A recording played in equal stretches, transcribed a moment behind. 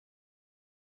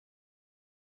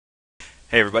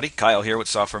Hey everybody, Kyle here with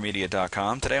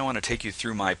SoftwareMedia.com. Today I want to take you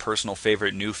through my personal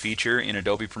favorite new feature in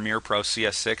Adobe Premiere Pro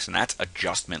CS6, and that's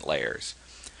adjustment layers.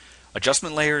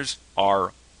 Adjustment layers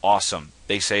are awesome.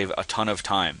 They save a ton of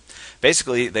time.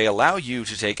 Basically, they allow you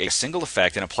to take a single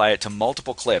effect and apply it to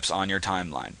multiple clips on your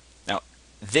timeline. Now,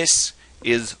 this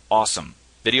is awesome.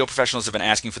 Video professionals have been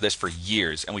asking for this for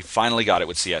years, and we finally got it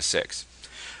with CS6.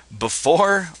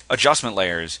 Before adjustment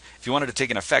layers, if you wanted to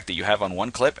take an effect that you have on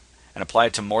one clip and apply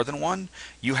it to more than one,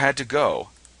 you had to go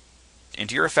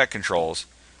into your effect controls,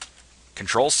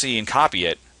 Control C and copy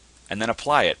it, and then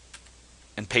apply it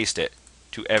and paste it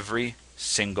to every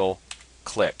single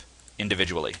clip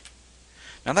individually.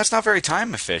 Now that's not very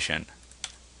time efficient.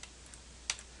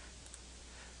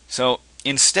 So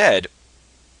instead,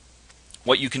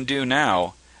 what you can do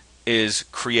now is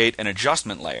create an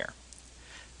adjustment layer.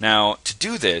 Now to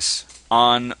do this,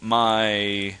 on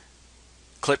my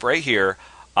clip right here,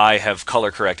 I have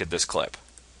color corrected this clip.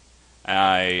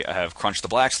 I have crunched the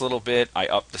blacks a little bit, I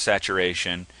upped the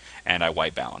saturation, and I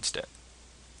white balanced it.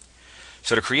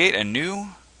 So to create a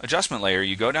new adjustment layer,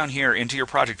 you go down here into your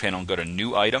project panel and go to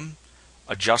New Item,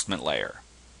 Adjustment Layer.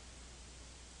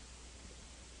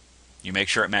 You make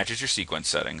sure it matches your sequence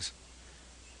settings,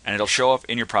 and it'll show up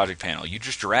in your project panel. You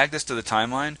just drag this to the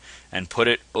timeline and put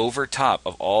it over top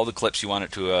of all the clips you want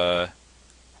it to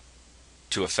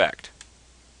affect.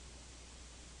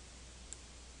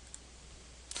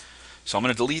 So I'm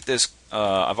going to delete this.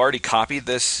 I've already copied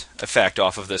this effect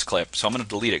off of this clip, so I'm going to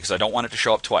delete it because I don't want it to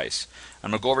show up twice.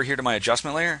 I'm going to go over here to my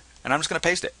adjustment layer, and I'm just going to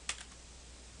paste it.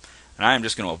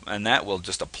 And that will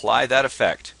just apply that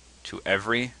effect to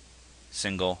every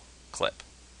single clip.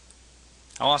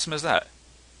 How awesome is that?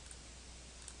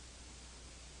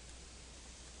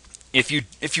 If you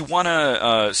want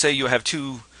to say you have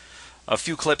a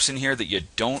few clips in here that you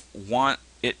don't want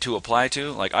it to apply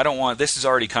to, like I don't want, this is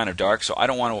already kind of dark, so I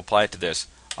don't want to apply it to this.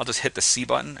 I'll just hit the C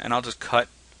button and I'll just cut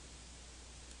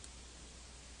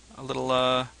a little,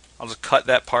 I'll just cut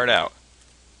that part out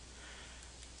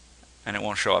and it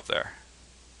won't show up there.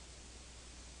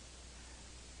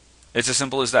 It's as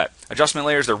simple as that. Adjustment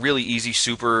layers are really easy,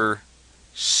 super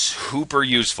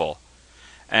useful,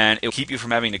 and it will keep you from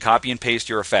having to copy and paste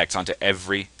your effects onto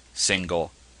every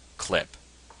single clip.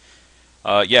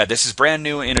 Yeah, this is brand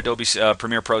new in Adobe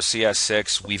Premiere Pro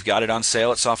CS6. We've got it on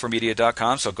sale at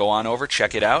SoftwareMedia.com, so go on over,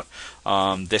 check it out.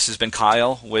 This has been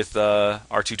Kyle with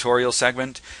our tutorial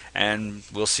segment, and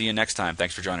we'll see you next time.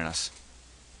 Thanks for joining us.